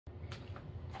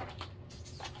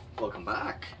welcome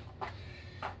back.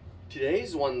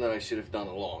 Today's one that I should have done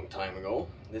a long time ago.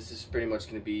 This is pretty much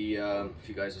going to be, if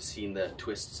you guys have seen the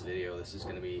twists video, this is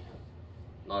going to be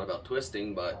not about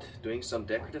twisting, but doing some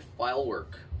decorative file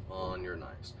work on your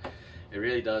knives. It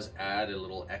really does add a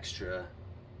little extra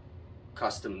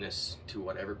customness to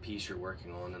whatever piece you're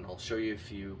working on, and I'll show you a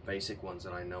few basic ones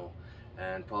that I know,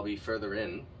 and probably further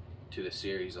in to the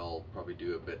series I'll probably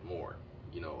do a bit more,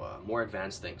 more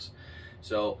advanced things.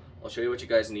 So I'll show you what you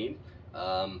guys need.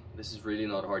 This is really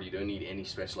not hard. You don't need any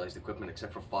specialized equipment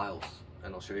except for files,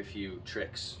 and I'll show you a few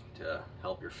tricks to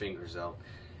help your fingers out,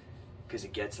 because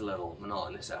it gets a little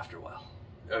monotonous after a while.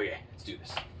 Okay, let's do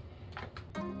this.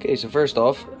 Okay, so first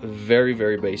off,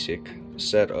 very basic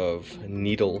set of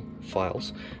needle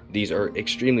files. These are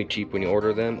extremely cheap when you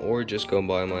order them, or just go and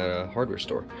buy them at a hardware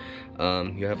store.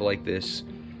 You have like this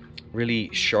really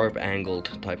sharp angled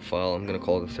type file. I'm gonna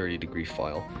call it a 30-degree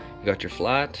file. You got your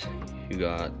flat, you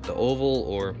got the oval,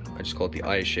 or I just call it the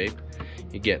eye shape.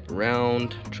 You get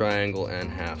round, triangle, and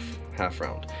half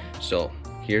round. So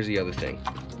here's the other thing.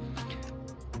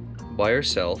 Buy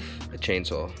yourself a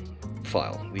chainsaw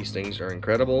file. These things are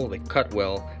incredible. They cut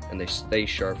well and they stay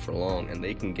sharp for long, and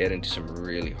they can get into some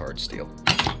really hard steel.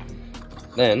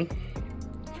 Then,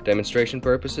 for demonstration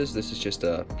purposes, this is just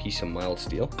a piece of mild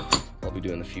steel. I'll be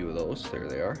doing a few of those. There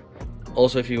they are.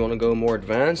 Also, if you want to go more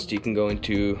advanced, you can go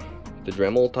into the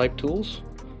Dremel type tools.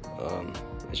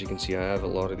 As you can see, I have a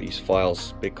lot of these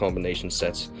files, big combination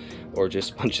sets, or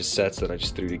just a bunch of sets that I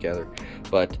just threw together.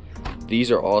 But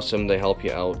these are awesome. They help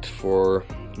you out for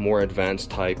more advanced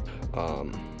type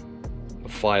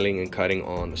filing and cutting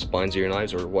on the spines of your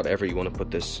knives, or whatever you want to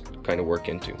put this kind of work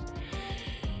into.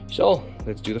 So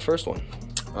let's do the first one.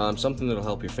 Something that'll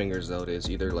help your fingers out is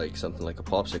either like something like a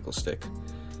popsicle stick.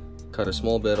 Cut a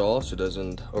small bit off so it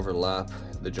doesn't overlap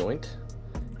the joint,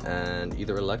 and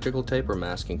either electrical tape or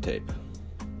masking tape.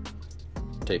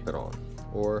 Tape it on,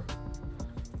 or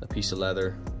a piece of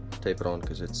leather, tape it on,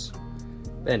 because it's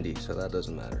bendy, so that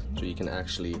doesn't matter. So you can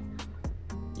actually,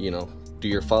 do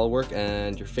your file work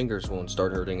and your fingers won't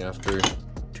start hurting after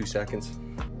 2 seconds,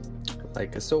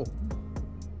 like so.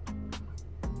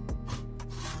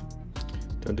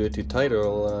 Don't do it too tight,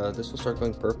 or this will start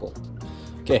going purple.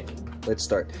 Okay, let's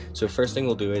start. So first thing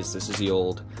we'll do is, this is the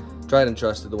old tried and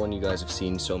trusted, the one you guys have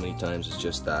seen so many times. It's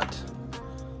just that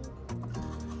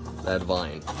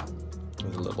vine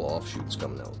with the little offshoots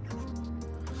coming out.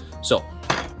 So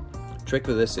trick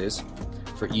with this is,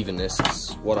 for evenness,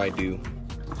 is what I do.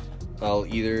 I'll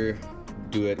either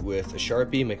do it with a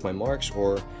Sharpie, make my marks,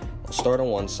 or I'll start on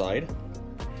one side,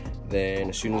 then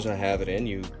as soon as I have it in,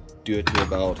 you do it to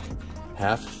about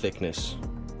half the thickness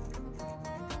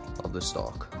of the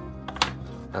stock.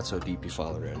 That's how deep you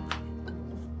file it in.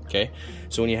 Okay,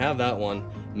 so when you have that one,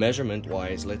 measurement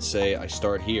wise, let's say I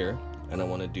start here and I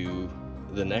want to do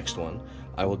the next one,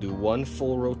 I will do one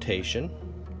full rotation,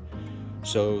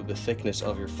 so the thickness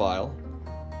of your file,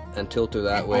 and tilt her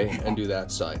that way and do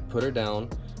that side. Put her down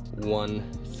one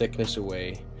thickness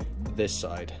away this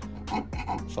side,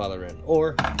 file her in,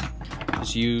 or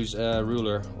just use a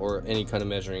ruler or any kind of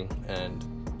measuring and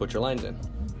put your lines in.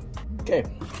 Okay,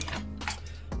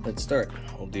 let's start.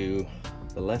 I'll do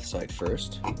the left side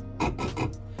first.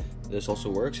 This also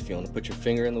works if you want to put your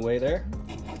finger in the way there,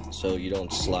 so you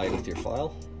don't slide with your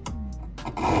file.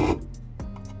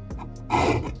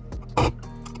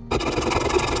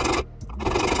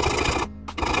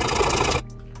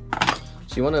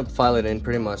 So you want to file it in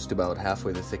pretty much to about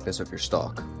halfway the thickness of your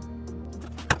stock.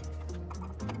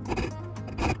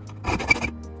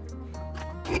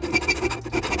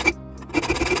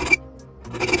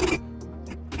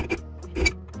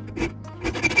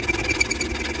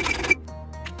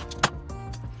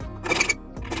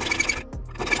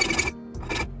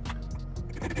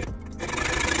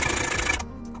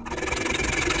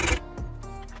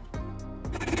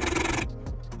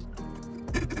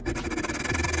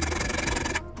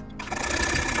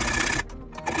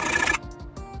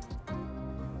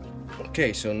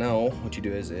 Okay, so now what you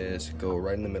do is go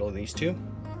right in the middle of these two.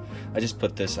 I just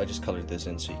colored this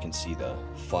in so you can see the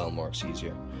file marks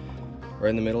easier. Right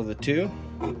in the middle of the two.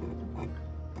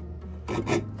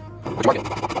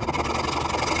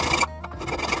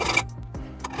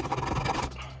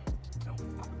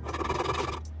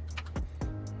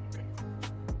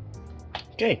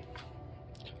 Okay,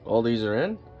 all these are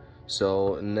in.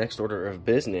 So next order of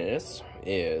business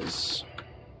is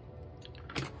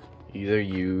either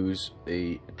use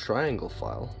a triangle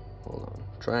file,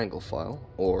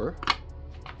 or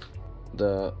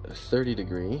the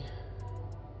 30-degree,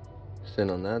 thin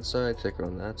on that side, thicker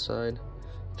on that side,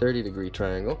 30-degree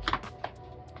triangle.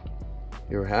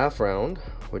 your half round,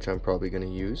 which I'm probably going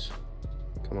to use.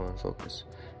 Come on, focus.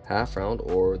 Half round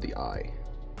or the eye.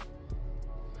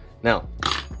 Now,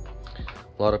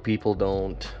 a lot of people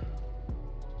don't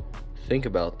think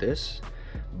about this,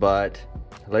 but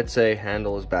let's say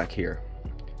handle is back here,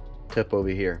 tip over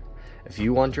here. If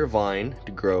you want your vine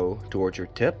to grow towards your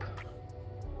tip,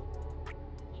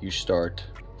 you start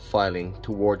filing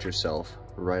towards yourself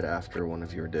right after one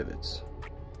of your divots.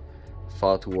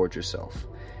 File towards yourself.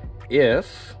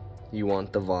 If you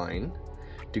want the vine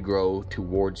to grow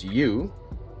towards you,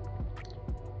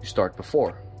 you start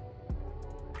before,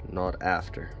 not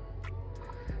after.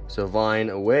 So vine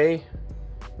away,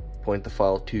 point the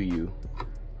file to you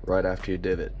right after your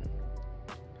divot.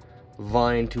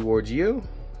 Vine towards you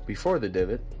before the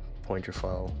divot, point your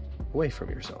file away from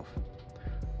yourself.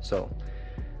 So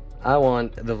I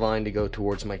want the vine to go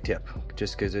towards my tip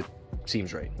just because it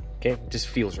seems right. Okay, it just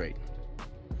feels right.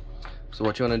 So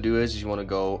what you want to do is you want to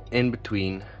go in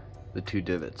between the two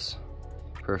divots,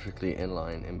 perfectly in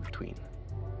line in between,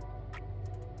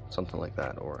 something like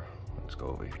that. Or let's go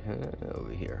over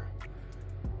here,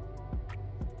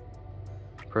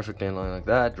 perfect in line like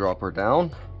that. Drop her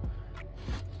down,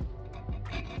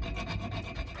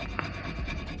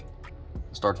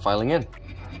 start filing in.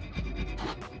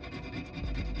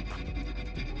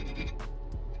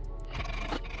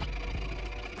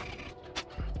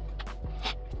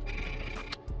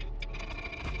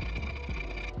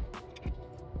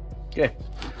 Okay,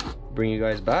 bring you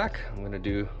guys back. I'm gonna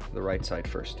do the right side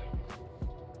first.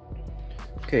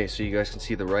 Okay, so you guys can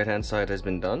see the right hand side has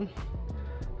been done.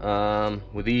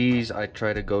 With these, I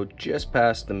try to go just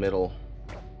past the middle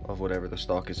of whatever the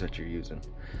stock is that you're using.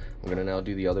 I'm gonna now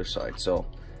do the other side. So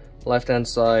left hand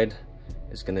side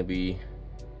is gonna be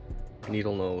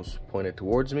needle nose pointed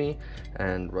towards me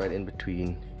and right in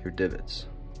between your divots.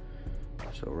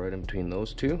 So right in between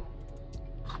those two.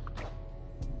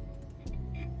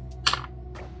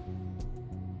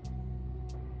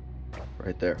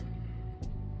 Right there,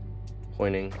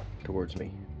 pointing towards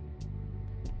me.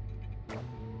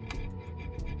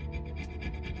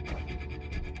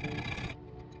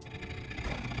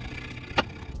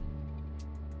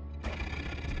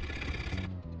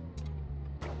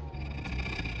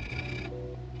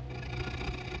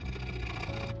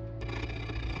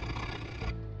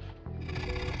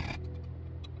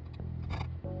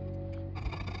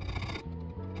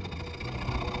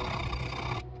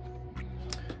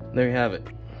 There you have it.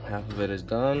 Half of it is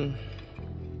done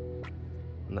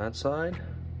on that side,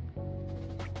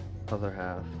 other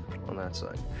half on that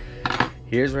side.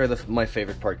 Here's where my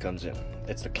favorite part comes in.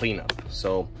 It's the cleanup.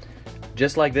 So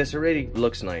just like this already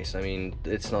looks nice. I mean,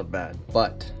 it's not bad,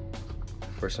 but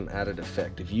for some added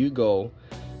effect, if you go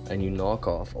and you knock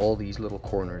off all these little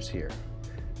corners here,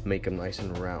 make them nice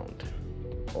and round,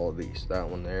 all these, that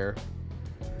one there,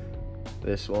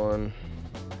 this one,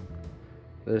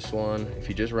 this one, if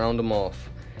you just round them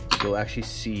off, you'll actually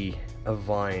see a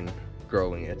vine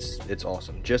growing. It's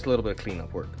awesome. Just a little bit of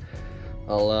cleanup work.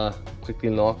 I'll quickly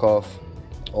knock off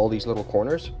all these little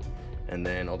corners and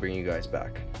then I'll bring you guys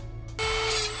back.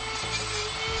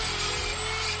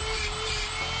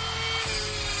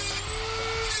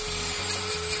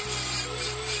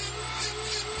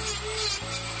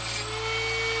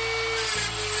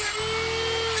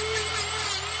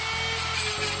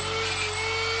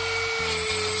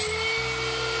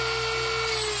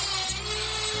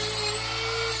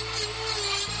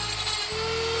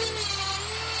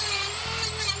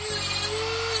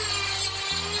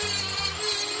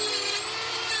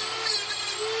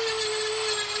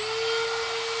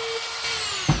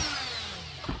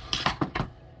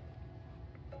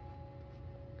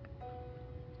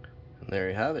 There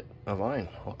you have it, a vine.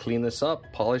 I'll clean this up,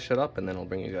 polish it up, and then I'll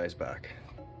bring you guys back.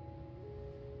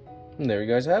 And there you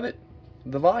guys have it,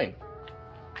 the vine.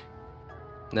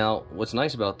 Now, what's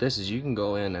nice about this is you can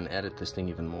go in and edit this thing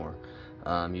even more.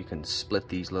 You can split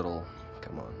these little,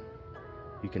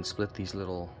 you can split these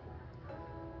little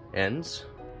ends,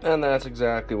 and that's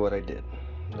exactly what I did.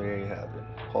 There you have it,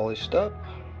 polished up,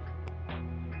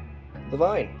 the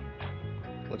vine.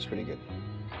 Looks pretty good.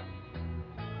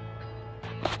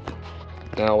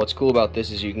 Now what's cool about this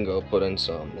is you can go put in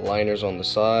some liners on the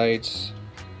sides,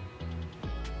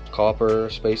 copper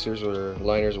spacers or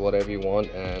liners, whatever you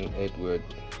want, and it would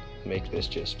make this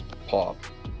just pop.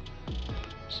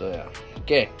 So yeah,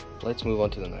 okay, let's move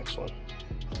on to the next one.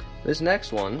 This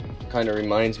next one kind of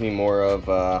reminds me more of,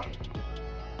 I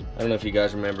don't know if you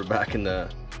guys remember back in the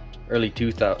early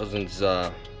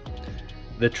 2000s,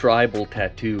 the tribal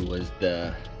tattoo was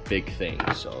the big thing.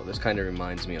 So this kind of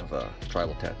reminds me of a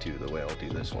tribal tattoo, the way I'll do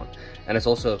this one. And it's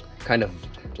also kind of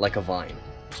like a vine.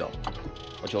 So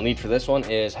what you'll need for this one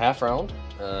is half round,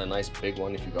 a nice big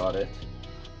one if you got it,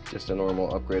 just a normal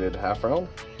upgraded half round.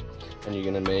 And you're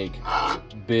gonna make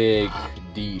big,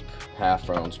 deep half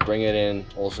rounds. Bring it in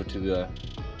also to the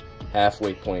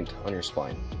halfway point on your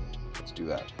spine. Let's do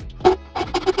that.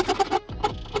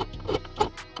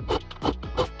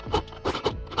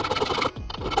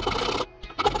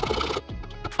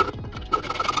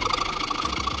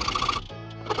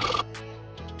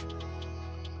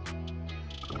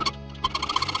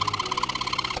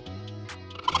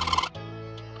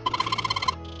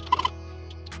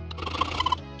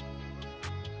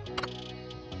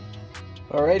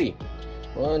 Alrighty,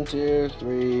 1, 2,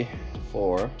 3,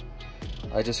 4.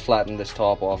 I just flattened this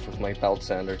top off with my belt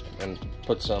sander and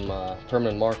put some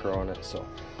permanent marker on it. So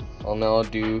I'll now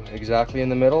do exactly in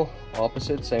the middle,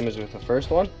 opposite, same as with the first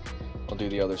one. I'll do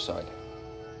the other side.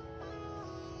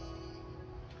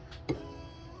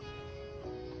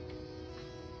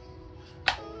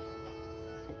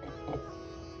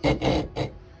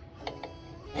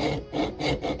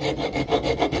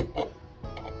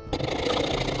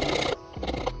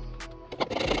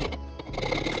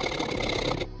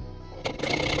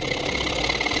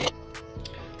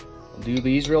 Do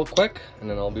these real quick and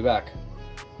then I'll be back.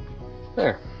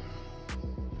 There.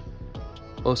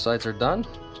 Both sides are done.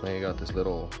 So now you got this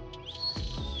little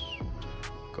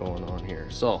going on here.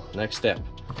 So next step,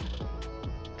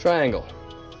 triangle.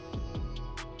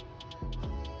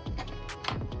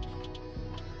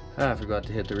 I forgot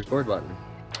to hit the record button.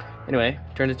 Anyway,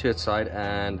 turn it to its side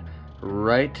and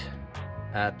right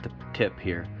at the tip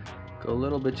here, go a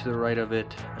little bit to the right of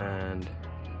it and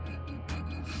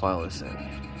file this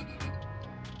in.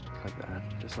 Like that,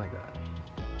 just like that.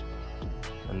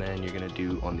 And then you're gonna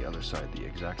do on the other side the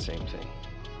exact same thing.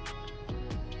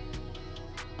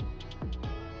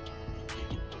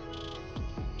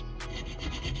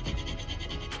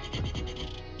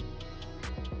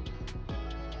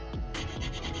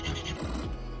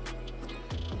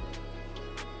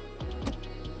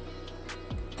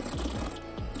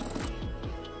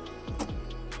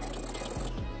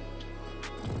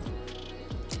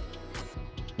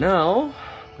 Now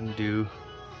I'm gonna do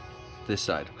this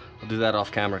side. I'll do that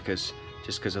off camera just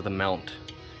because of the mount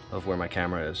of where my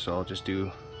camera is. So I'll just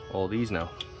do all these now.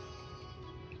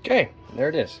 Okay, there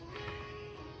it is.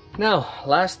 Now,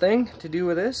 last thing to do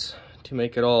with this to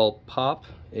make it all pop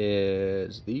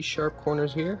is these sharp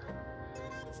corners here.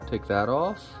 Take that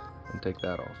off and take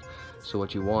that off. So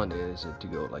what you want is it to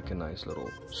go like a nice little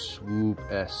swoop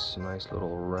S, nice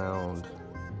little round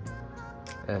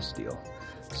S deal.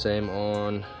 Same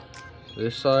on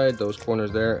this side, those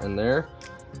corners there and there,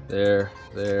 there,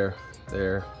 there,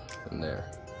 there, and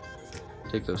there.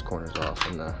 Take those corners off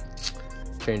and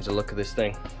change the look of this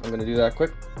thing. I'm gonna do that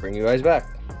quick, bring you guys back.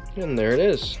 And there it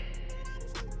is.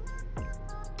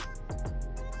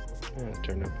 Yeah, it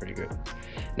turned out pretty good.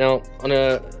 Now, on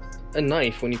a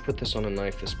knife, when you put this on a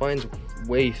knife, the spine's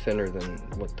way thinner than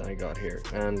what I got here.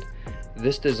 And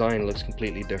this design looks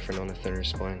completely different on a thinner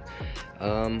spine.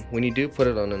 When you do put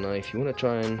it on a knife, you want to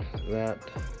try and that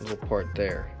little part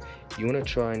there, you want to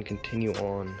try and continue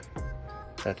on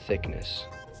that thickness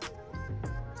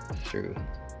through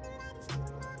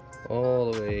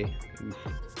all the way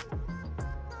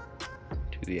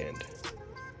to the end.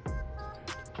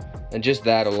 And just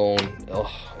that alone, oh,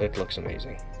 it looks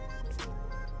amazing.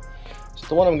 So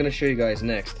the one I'm going to show you guys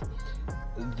next,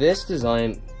 this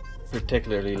design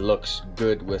particularly looks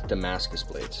good with Damascus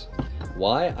blades.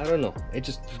 Why? I don't know. It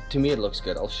just, to me, it looks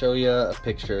good. I'll show you a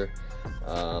picture,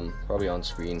 probably on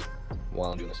screen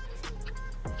while I'm doing this.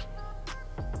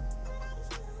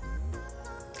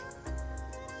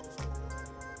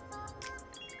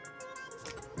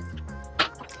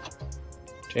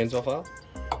 Chainsaw file.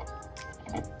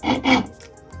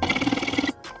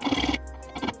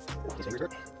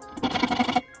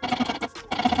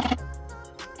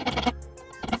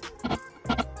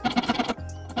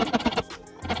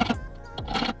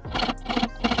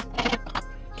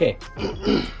 Okay.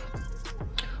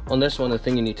 On this one, the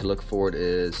thing you need to look forward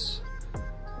is,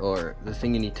 or the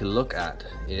thing you need to look at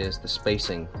is the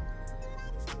spacing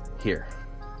here.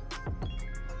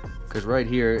 Because right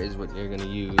here is what you're going to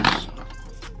use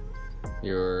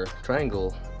your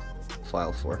triangle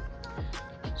file for.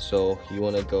 So you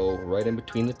want to go right in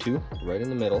between the two, right in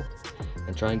the middle,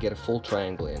 and try and get a full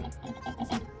triangle in.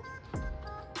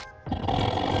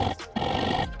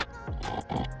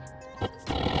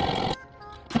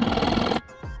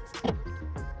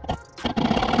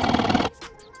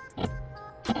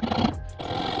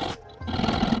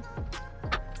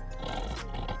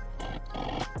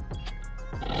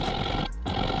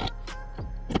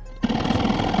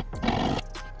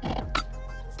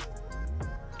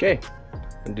 Okay,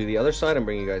 and do the other side and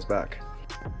bring you guys back.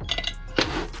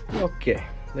 Okay,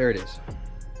 there it is.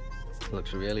 It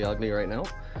looks really ugly right now,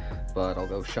 but I'll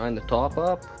go shine the top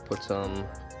up, put some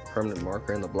permanent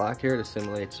marker in the black here to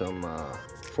simulate some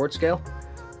Ford scale,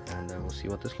 and we'll see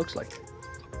what this looks like.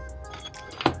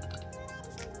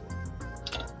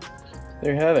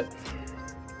 There you have it.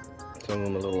 Some of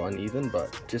them a little uneven,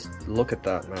 but just look at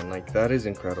that, man. Like, that is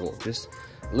incredible. Just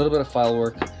a little bit of file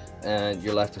work and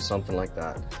you're left with something like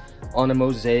that. On a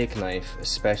mosaic knife,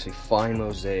 especially fine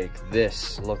mosaic,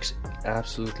 this looks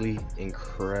absolutely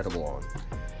incredible on.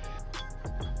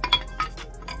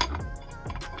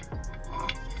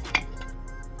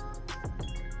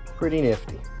 Pretty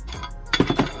nifty.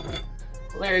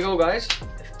 Well, there you go, guys.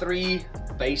 3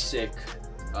 basic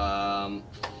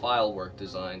file work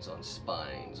designs on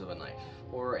spines of a knife,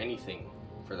 or anything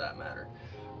for that matter.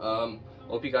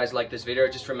 Hope you guys like this video.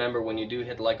 Just remember, when you do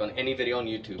hit like on any video on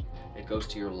YouTube, it goes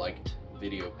to your liked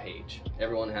video page.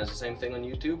 Everyone has the same thing on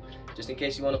YouTube, just in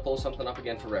case you want to pull something up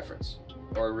again for reference,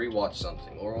 or rewatch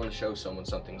something, or want to show someone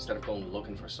something instead of going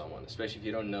looking for someone, especially if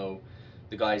you don't know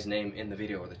the guy's name in the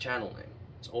video or the channel name.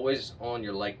 It's always on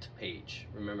your liked page.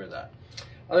 Remember that.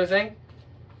 Other thing,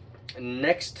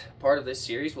 next part of this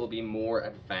series will be more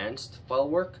advanced file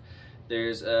work.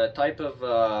 There's a type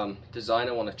of design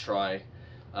I want to try.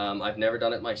 I've never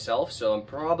done it myself, so I'm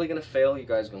probably gonna fail. You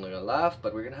guys are gonna laugh,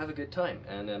 but we're gonna have a good time.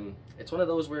 And it's one of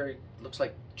those where it looks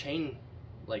like chain,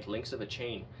 like links of a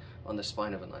chain on the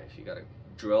spine of a knife. You gotta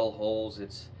drill holes.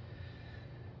 It's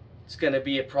gonna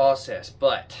be a process,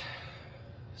 but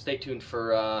stay tuned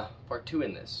for part 2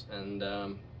 in this. And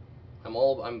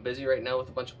I'm busy right now with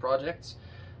a bunch of projects.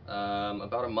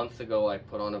 About a month ago, I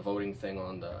put on a voting thing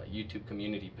on the YouTube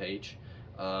community page,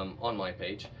 on my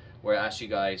page, where I asked you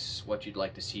guys what you'd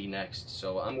like to see next.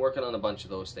 So I'm working on a bunch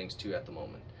of those things too at the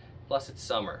moment. Plus it's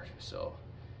summer, so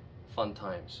fun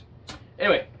times.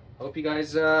 Anyway, hope you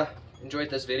guys enjoyed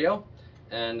this video,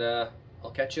 and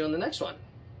I'll catch you on the next one.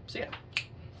 See ya.